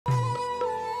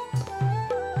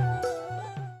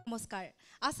নমস্কাৰ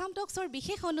আসাম টকছৰ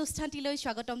বিশেষ অনুষ্ঠানটিলৈ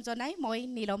স্বাগতম জনাই মই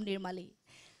নীলম নিৰ্মালী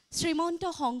শ্ৰীমন্ত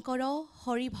শংকৰ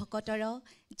হৰি ভকতৰ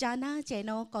জানা যেন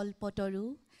কল্পতৰু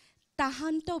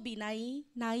তাহান্ত বিনাই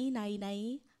নাই নাই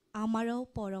নাই আমাৰ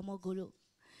পৰম গুৰু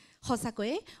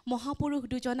সঁচাকৈয়ে মহাপুৰুষ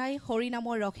দুজনাই হৰি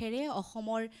নামৰ ৰখেৰে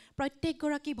অসমৰ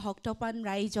প্ৰত্যেকগৰাকী ভক্তপ্ৰাণ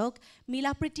ৰাইজক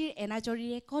মিলাপ্ৰীতিৰ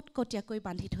এনাজৰীৰে কটকটীয়াকৈ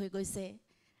বান্ধি থৈ গৈছে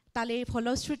তালেৰ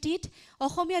ফলশ্ৰুতিত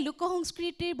অসমীয়া লোক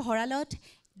সংস্কৃতিৰ ভঁৰালত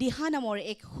দিহা নামৰ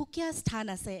এক সুকীয়া স্থান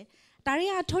আছে তাৰে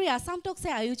আঁতৰি আসাম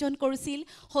টকছে আয়োজন কৰিছিল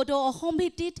সদৌ অসম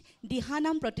ভিত্তিত দিহা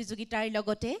নাম প্ৰতিযোগিতাৰ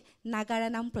লগতে নাগাৰা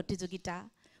নাম প্ৰতিযোগিতা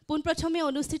পোনপ্ৰথমে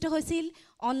অনুষ্ঠিত হৈছিল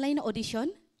অনলাইন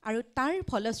অডিশ্যন আৰু তাৰ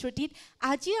ফলশ্ৰুতিত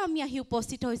আজি আমি আহি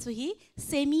উপস্থিত হৈছোহি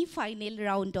ছেমি ফাইনেল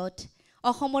ৰাউণ্ডত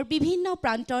অসমৰ বিভিন্ন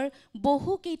প্ৰান্তৰ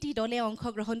বহুকেইটি দলে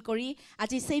অংশগ্ৰহণ কৰি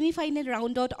আজি ছেমি ফাইনেল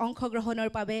ৰাউণ্ডত অংশগ্ৰহণৰ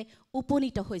বাবে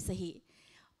উপনীত হৈছেহি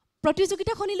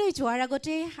প্ৰতিযোগিতাখনিলৈ যোৱাৰ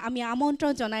আগতে আমি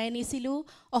আমন্ত্ৰণ জনাই আনিছিলোঁ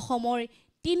অসমৰ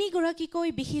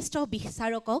তিনিগৰাকীকৈ বিশিষ্ট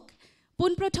বিচাৰকক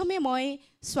পোনপ্ৰথমে মই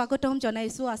স্বাগতম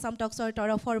জনাইছোঁ আসাম টকছৰ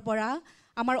তৰফৰ পৰা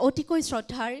আমাৰ অতিকৈ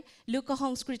শ্ৰদ্ধাৰ লোক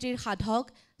সংস্কৃতিৰ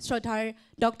সাধক শ্ৰদ্ধাৰ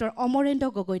ডক্টৰ অমৰেন্দ্ৰ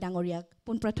গগৈ ডাঙৰীয়াক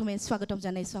পোনপ্ৰথমে স্বাগতম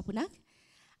জনাইছোঁ আপোনাক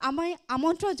আমাৰ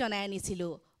আমন্ত্ৰণ জনাই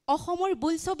আনিছিলোঁ অসমৰ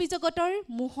বোলছবি জগতৰ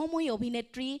মোহময়ী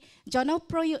অভিনেত্ৰী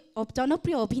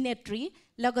জনপ্ৰিয় অভিনেত্ৰী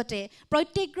লগতে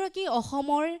প্ৰত্যেকগৰাকী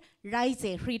অসমৰ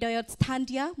ৰাইজে হৃদয়ত স্থান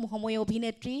দিয়া মোহময়ী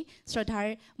অভিনেত্ৰী শ্ৰদ্ধাৰ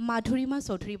মাধুৰীমা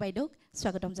চৌধুৰী বাইদেউক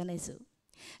স্বাগতম জনাইছোঁ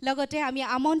লগতে আমি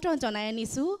আমন্ত্ৰণ জনাই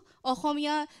আনিছোঁ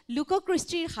অসমীয়া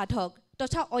লোককৃষ্টিৰ সাধক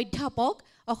তথা অধ্যাপক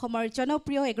অসমৰ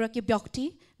জনপ্ৰিয় এগৰাকী ব্যক্তি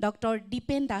ডক্টৰ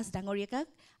দীপেন দাস ডাঙৰীয়াক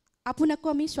আপোনাকো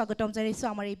আমি স্বাগতম জনাইছোঁ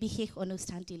আমাৰ এই বিশেষ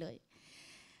অনুষ্ঠানটিলৈ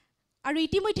আৰু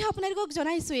ইতিমধ্যে আপোনালোকক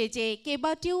জনাইছোঁৱেই যে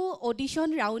কেইবাটাও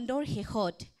অডিশ্যন ৰাউণ্ডৰ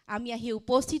শেষত আমি আহি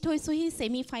উপস্থিত হৈছোঁহি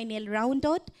ছেমি ফাইনেল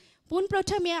ৰাউণ্ডত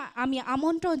পোনপ্ৰথমে আমি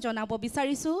আমন্ত্ৰণ জনাব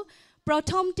বিচাৰিছোঁ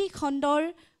প্ৰথমটি খণ্ডৰ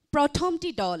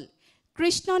প্ৰথমটি দল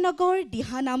কৃষ্ণনগৰ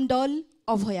দিহানাম দল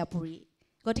অভয়াপুৰী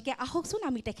গতিকে আহকচোন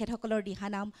আমি তেখেতসকলৰ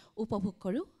দিহানাম উপভোগ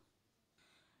কৰোঁ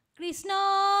কৃষ্ণ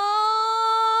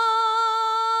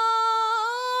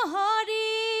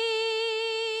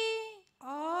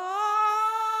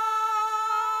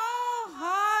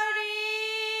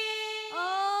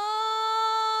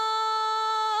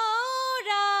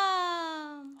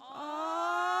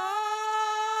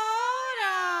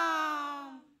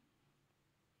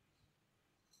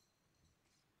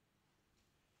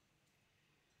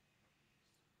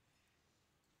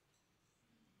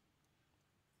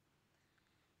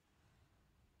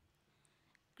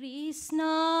কৃষ্ণ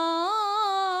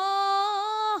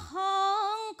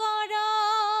শংকৰ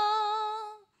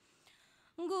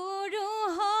গুৰু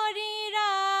হৰি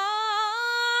ৰাম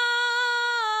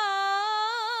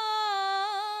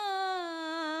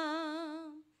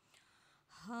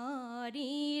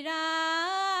হৰি ৰাম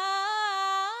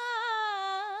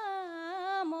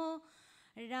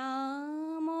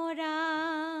ৰাম ৰাম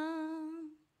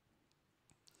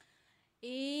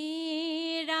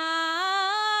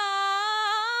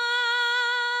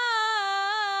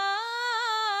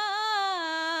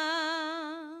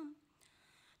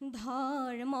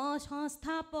ধৰ্ম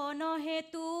সংস্থাপন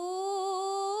হেতু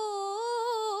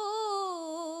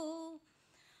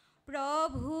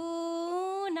প্ৰভু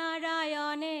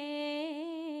নাৰায়ণে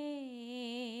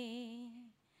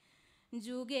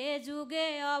যুগে যুগে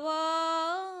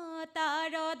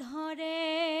অৱতাৰ ধৰে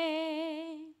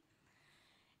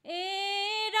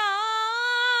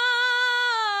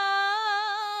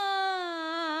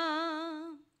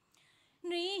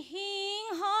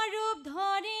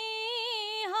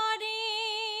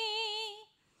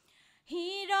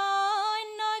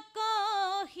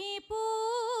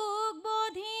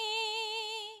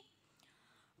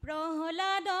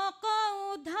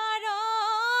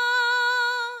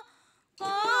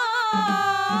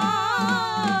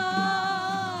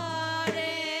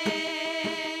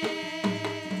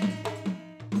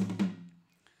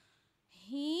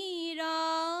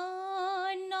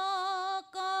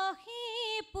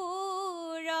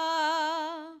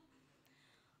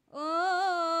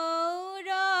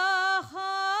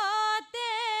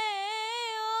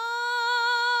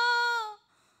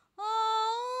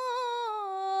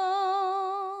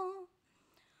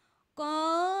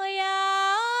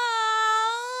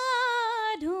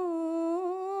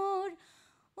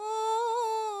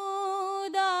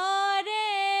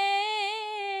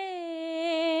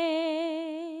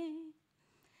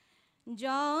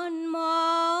জন্ম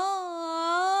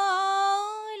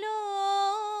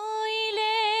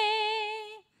লইলে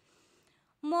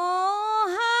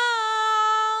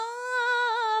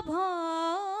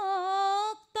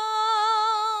মহাভক্ত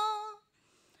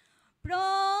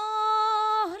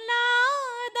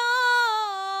প্ৰহ্লাদ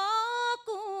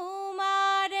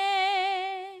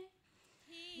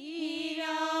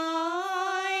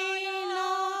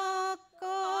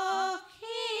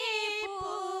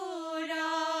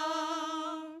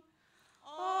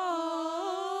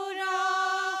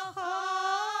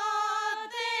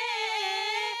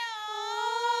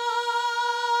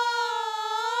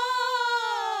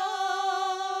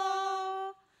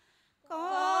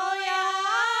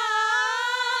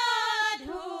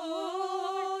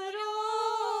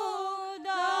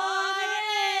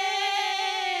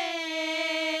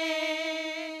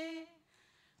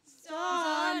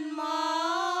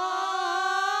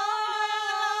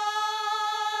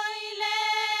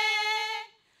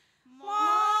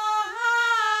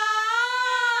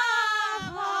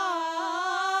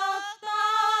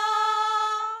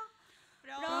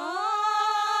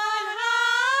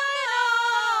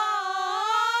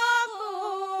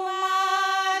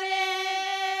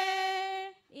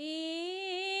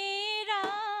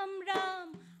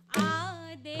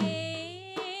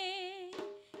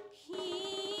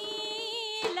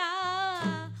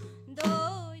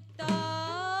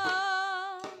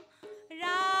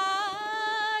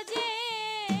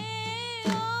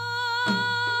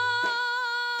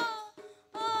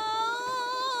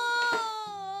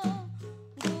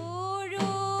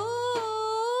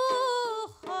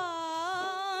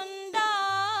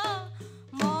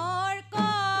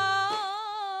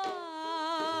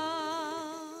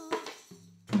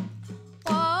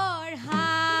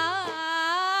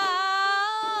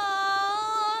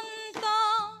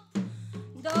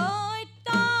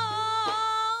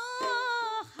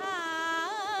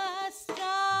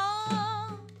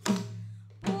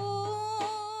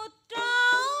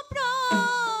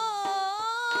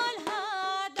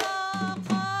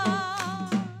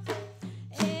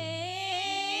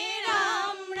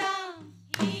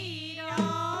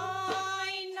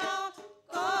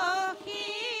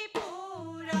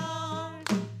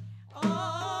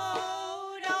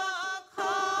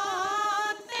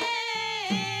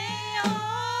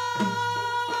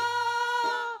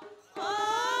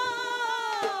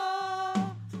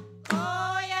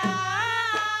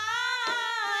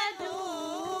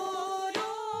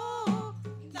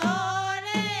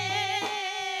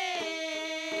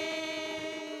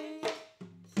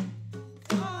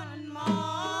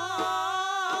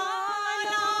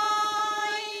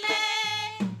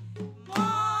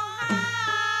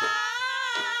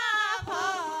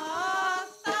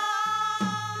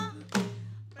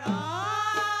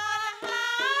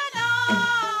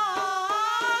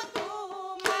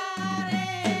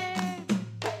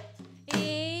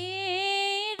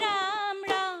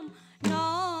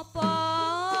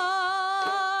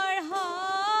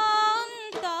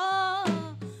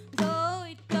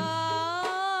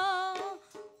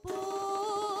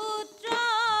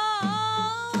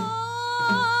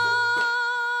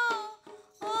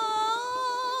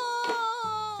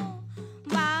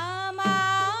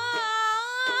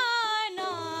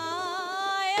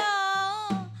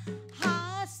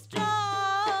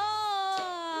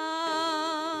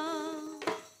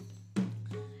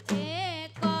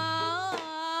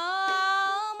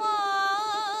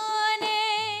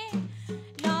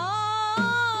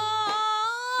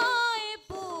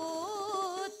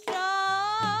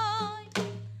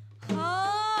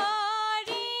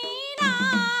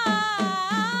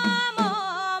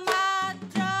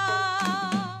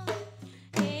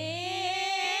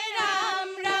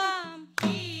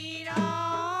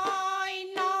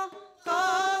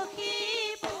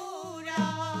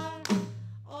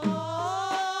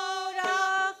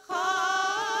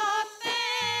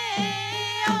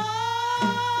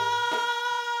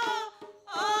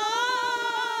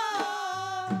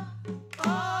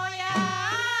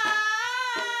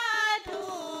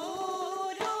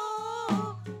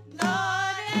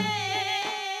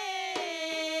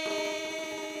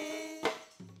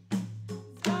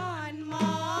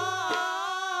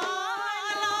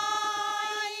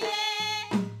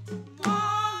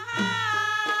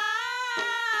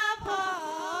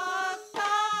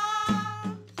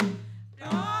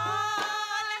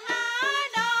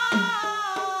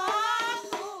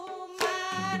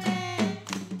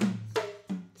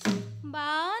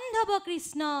বান্ধৱ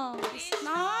কৃষ্ণ কৃষ্ণ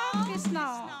কৃষ্ণ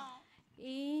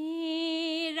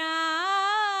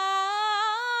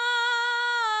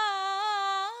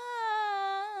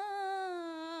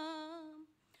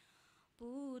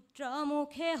পুত্ৰ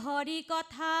মুখে হৰি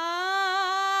কথা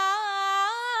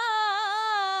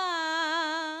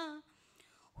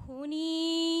শুনি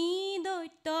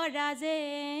দৈত্য ৰাজে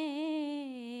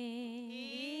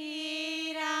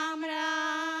ৰাম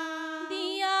ৰাম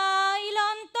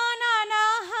দিয়াইলন্ত নানা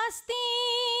শাস্তি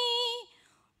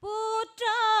পুত্ৰ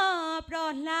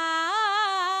প্ৰহ্লাদকে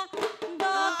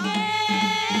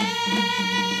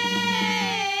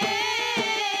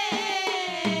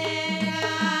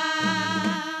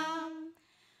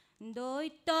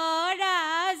দৈত্য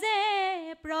ৰাজে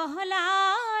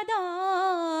প্ৰহ্লাদক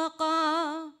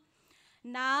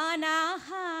নানা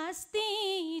শাস্তি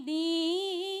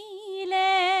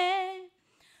দিলে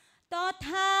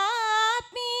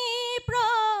তথাপি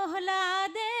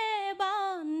প্ৰহ্লাদে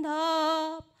বান্ধৱ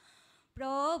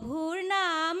প্ৰভুৰ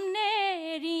নাম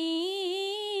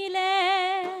নেৰিলে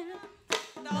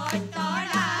দৈত্য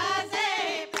ৰাজে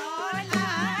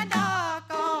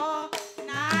প্ৰহ্লাদক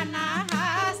নানা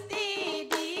শাস্তি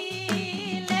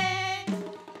দিলে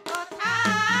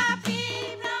তথাপি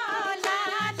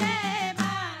প্ৰহ্লাদে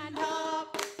বান্ধৱ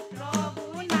প্ৰভু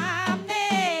নাম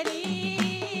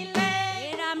নেৰিলে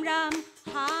ৰাম ৰাম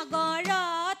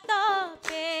সাগৰত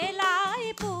পেলাই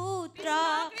পুত্ৰ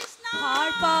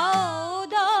সৰ্প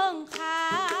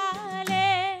উদংশালে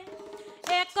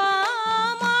এক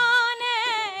মনে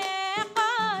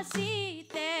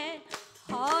একচিতে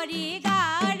হৰি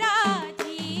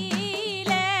গাৰাধিলে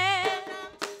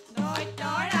দৈত্য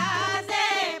ৰাজে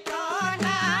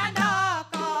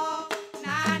প্ৰহ্লাদক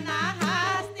নানা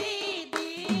শাস্তি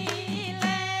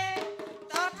দিলে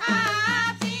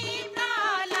তথাপি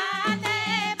প্ৰহ্লাদে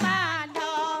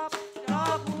বান্ধৱ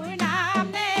প্ৰভুৰ নাম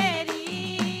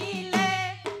নেৰিলে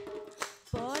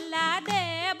প্ৰহ্লাদে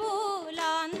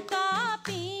বুলন্ত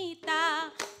পিতা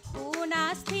শুনা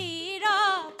স্থিৰ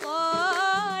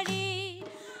কৰি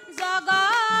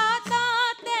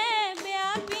জগততে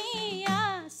ব্যাপী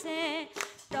আছে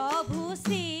প্ৰভু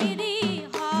শ্ৰী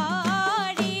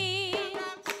হৰি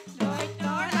দৈত্য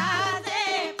ৰাজে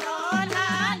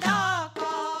প্ৰহ্লাদক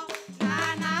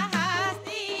নানা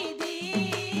শাস্তি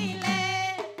দিলে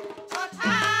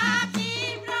তথাপি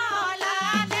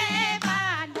প্ৰহ্লাদে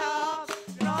বান্ধৱ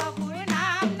প্ৰভুৰ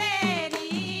নাম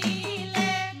নেৰিলে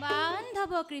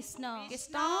বান্ধৱ কৃষ্ণ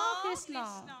কৃষ্ণ কৃষ্ণ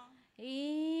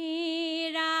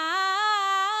ৰাম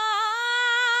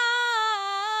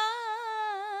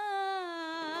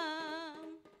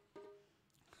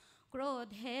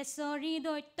ক্ৰোধেশ্বৰী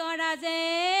দৈত্য ৰাজে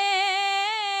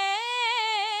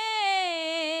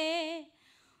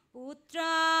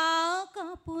পুত্ৰক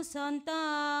পুছন্ত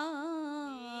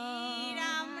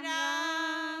ৰাম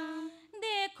ৰাম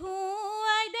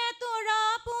দেখুৱাই দে তোৰ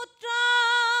পুত্ৰ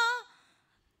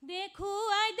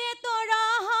দেখুৱাই দে তোৰ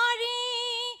হৰি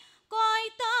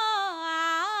কৈত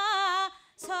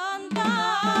সন্ত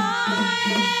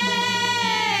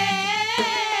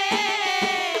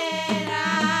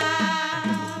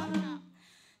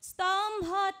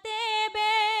স্তম্ভতে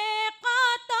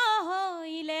বেকত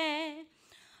হৈলে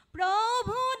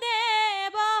প্ৰভু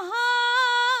দেৱ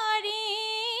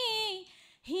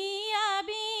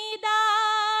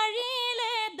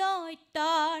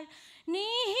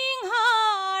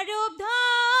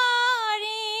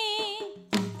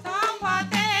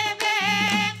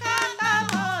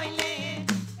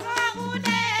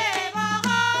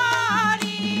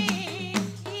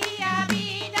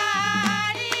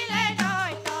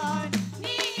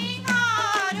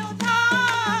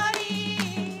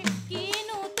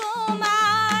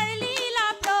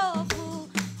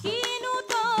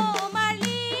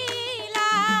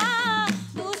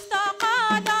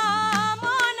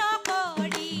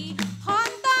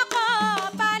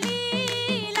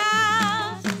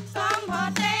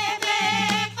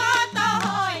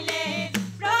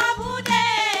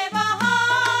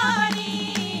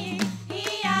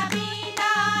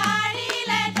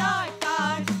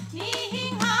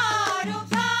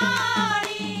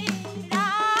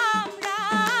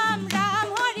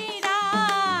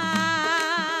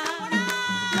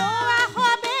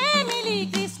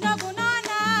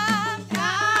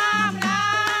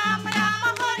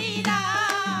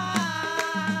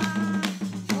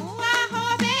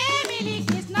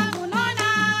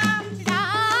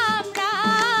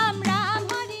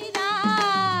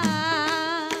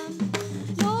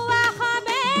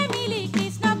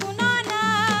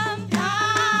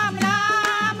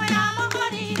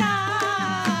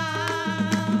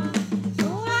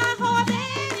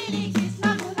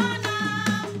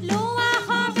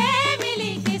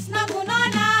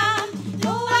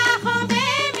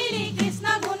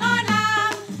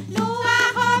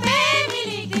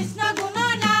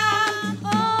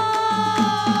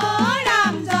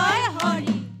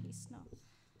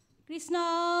কৃষ্ণ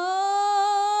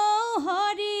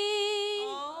হৰি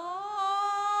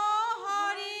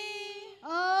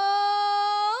ও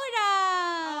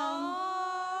ৰাম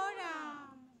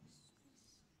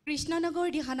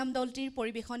কৃষ্ণনগৰ দিহানাম দলটিৰ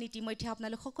পৰিৱেশন ইতিমধ্যে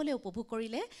আপোনালোক সকলোৱে উপভোগ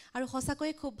কৰিলে আৰু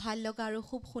সঁচাকৈয়ে খুব ভাল লগা আৰু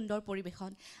খুব সুন্দৰ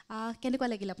পৰিৱেশন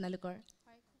কেনেকুৱা লাগিল আপোনালোকৰ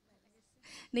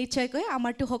নিশ্চয়কৈ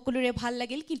আমাৰতো সকলোৰে ভাল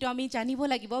লাগিল কিন্তু আমি জানিব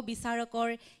লাগিব বিচাৰকৰ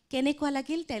কেনেকুৱা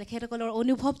লাগিল তেখেতসকলৰ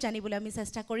অনুভৱ জানিবলৈ আমি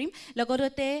চেষ্টা কৰিম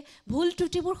লগতে ভুল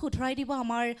ত্ৰুটিবোৰ শুধৰাই দিব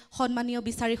আমাৰ সন্মানীয়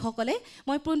বিচাৰকসকলে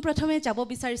মই পোনপ্ৰথমে যাব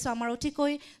বিচাৰিছোঁ আমাৰ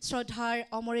অতিকৈ শ্ৰদ্ধাৰ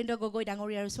অমৰেন্দ্ৰ গগৈ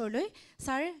ডাঙৰীয়াৰ ওচৰলৈ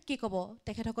ছাৰ কি ক'ব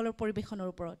তেখেতসকলৰ পৰিৱেশনৰ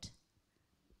ওপৰত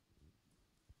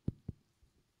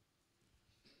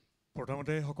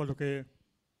প্ৰথমতে সকলোকে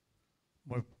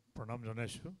মই প্ৰণাম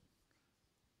জনাইছোঁ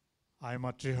আই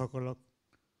মাতৃসকলক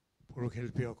পুৰুষ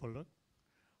শিল্পীসকলক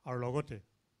আৰু লগতে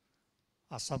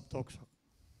আছাম টকছক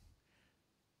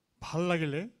ভাল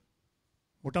লাগিলে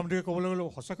মোটামুটিকৈ ক'বলৈ গ'লে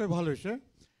সঁচাকৈ ভাল হৈছে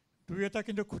দুই এটা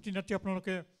কিন্তু খুটি নাটি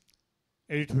আপোনালোকে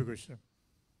এৰি থৈ গৈছে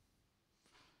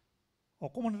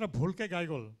অকণমান এটা ভুলকৈ গাই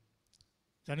গ'ল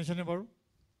জানিছেনে বাৰু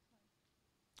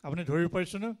আপুনি ধৰিব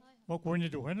পাৰিছেনে মই কৈ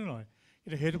নিদিওঁ হয়নে নহয়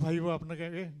কিন্তু সেইটো ভাবিব আপোনালোকে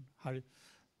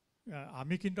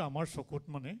আমি কিন্তু আমাৰ চকুত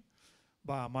মানে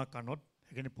বা আমাৰ কাণত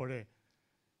সেইখিনি পৰে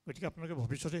গতিকে আপোনালোকে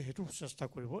ভৱিষ্যতে সেইটো চেষ্টা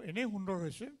কৰিব এনেই সুন্দৰ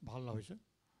হৈছে ভাল হৈছে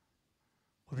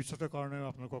ভৱিষ্যতৰ কাৰণে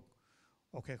আপোনালোকক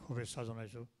অশেষ শুভেচ্ছা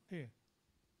জনাইছোঁ দেই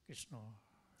কৃষ্ণ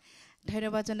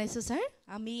ধন্যবাদ জনাইছোঁ ছাৰ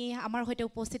আমি আমাৰ সৈতে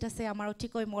উপস্থিত আছে আমাৰ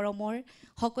অতিকৈ মৰমৰ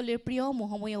সকলোৰে প্ৰিয়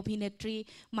মহাময়ী অভিনেত্ৰী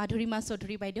মাধুৰীমা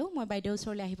চৌধুৰী বাইদেউ মই বাইদেউৰ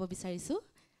ওচৰলৈ আহিব বিচাৰিছোঁ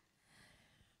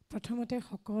প্ৰথমতে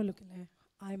সকলোকে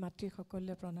আই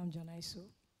মাতৃসকললৈ প্ৰণাম জনাইছোঁ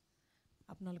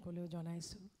আপোনালোকলৈও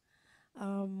জনাইছোঁ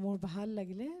মোৰ ভাল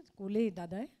লাগিলে ক'লেই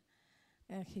দাদাই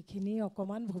সেইখিনি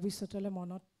অকণমান ভৱিষ্যতলৈ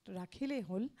মনত ৰাখিলেই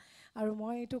হ'ল আৰু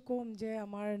মই এইটো ক'ম যে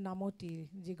আমাৰ নামতী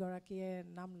যিগৰাকীয়ে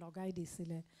নাম লগাই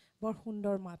দিছিলে বৰ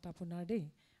সুন্দৰ মাত আপোনাৰ দেই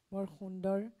বৰ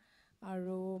সুন্দৰ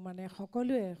আৰু মানে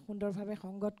সকলোৱে সুন্দৰভাৱে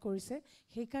সংগত কৰিছে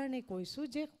সেইকাৰণে কৈছোঁ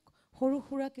যে সৰু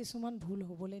সুৰা কিছুমান ভুল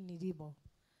হ'বলৈ নিদিব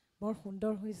বৰ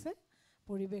সুন্দৰ হৈছে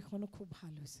পৰিৱেশনো খুব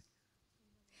ভাল হৈছে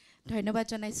ধন্যবাদ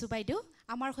জনাইছোঁ বাইদেউ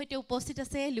আমাৰ সৈতে উপস্থিত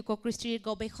আছে লোককৃষ্টিৰ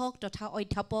গৱেষক তথা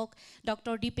অধ্যাপক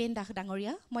ডক্টৰ দীপেন দাস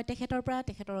ডাঙৰীয়া মই তেখেতৰ পৰা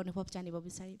তেখেতৰ অনুভৱ জানিব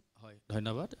বিচাৰিম হয়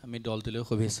ধন্যবাদ আমি দলটোলৈ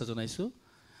শুভেচ্ছা জনাইছোঁ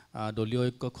দলীয়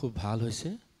ঐক্য খুব ভাল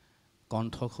হৈছে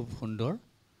কণ্ঠ খুব সুন্দৰ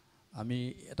আমি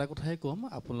এটা কথাই ক'ম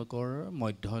আপোনালোকৰ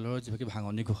মধ্যলয়ৰ যিভাগে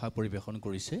ভাঙনি ঘোষা পৰিৱেশন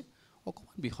কৰিছে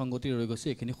অকণমান বিসংগতি ৰৈ গৈছে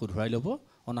এইখিনি শুধৰাই ল'ব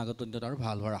অনাগত দিনত আৰু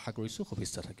ভাল হোৱাৰ আশা কৰিছোঁ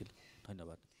শুভেচ্ছা থাকিল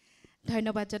ধন্যবাদ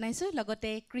ধন্যবাদ জনাইছোঁ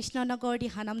লগতে কৃষ্ণনগৰ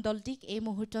দিহানাম দলটিক এই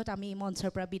মুহূৰ্তত আমি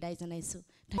মঞ্চৰ পৰা বিদায় জনাইছোঁ